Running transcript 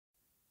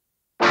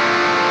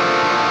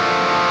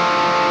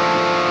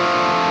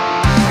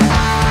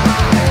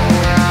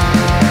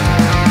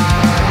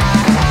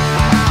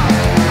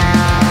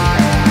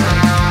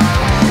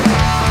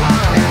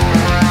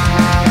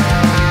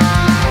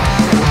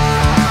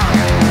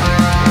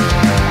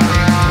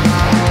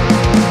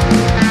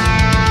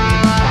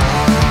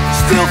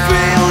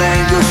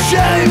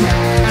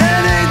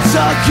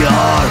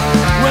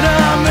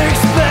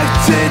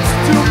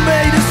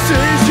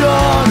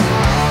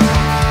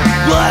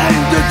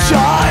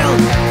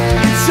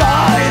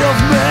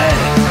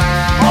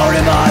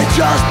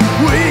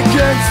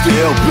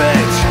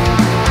stupid.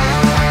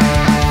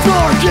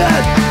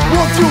 Forget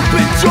what you've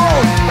been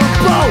told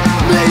about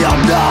me.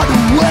 I'm not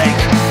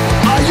awake,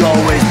 I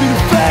always been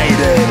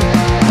faded.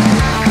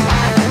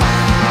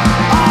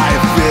 I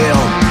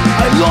feel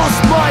I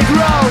lost my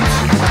ground,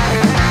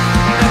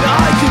 and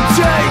I can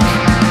take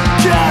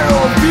care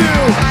of you,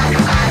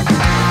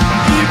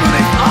 even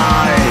if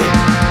I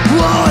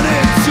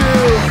wanted to.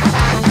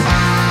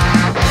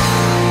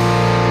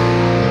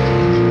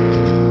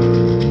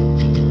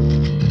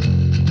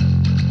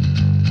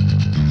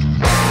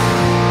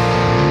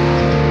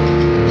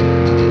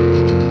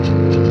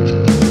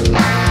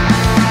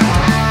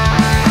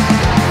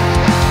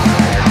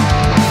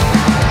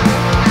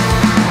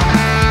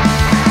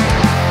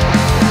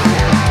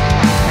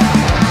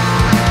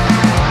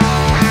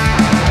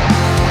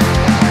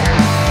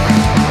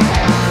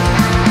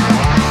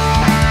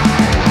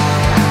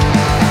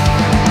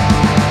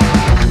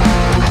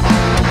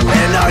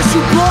 To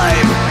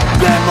blame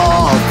them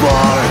all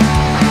for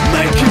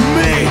making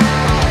me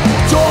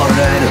torn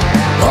and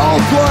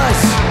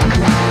hopeless.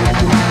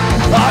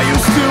 I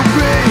used to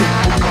be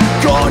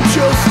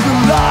conscious, the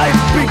life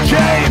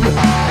became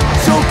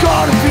so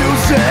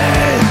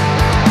confusing.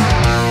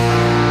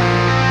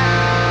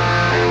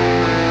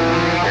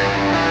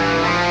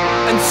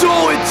 And so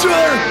it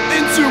turned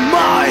into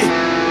my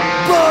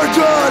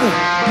burden.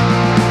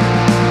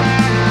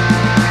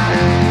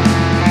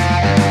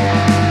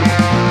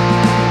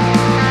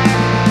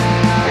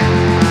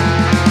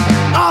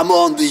 I'm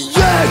on the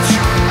edge,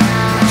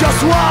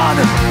 just one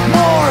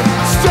more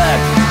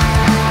step,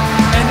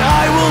 and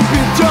I will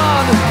be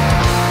done.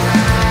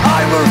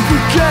 I will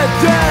forget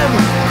them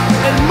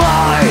and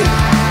my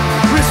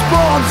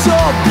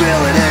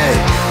responsibility.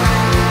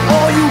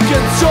 Or you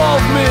can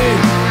solve me,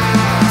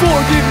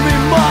 forgive me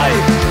my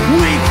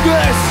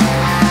weakness.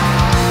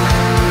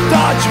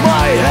 Touch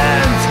my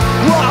hand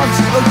once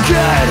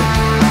again,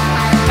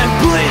 and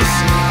please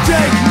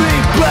take me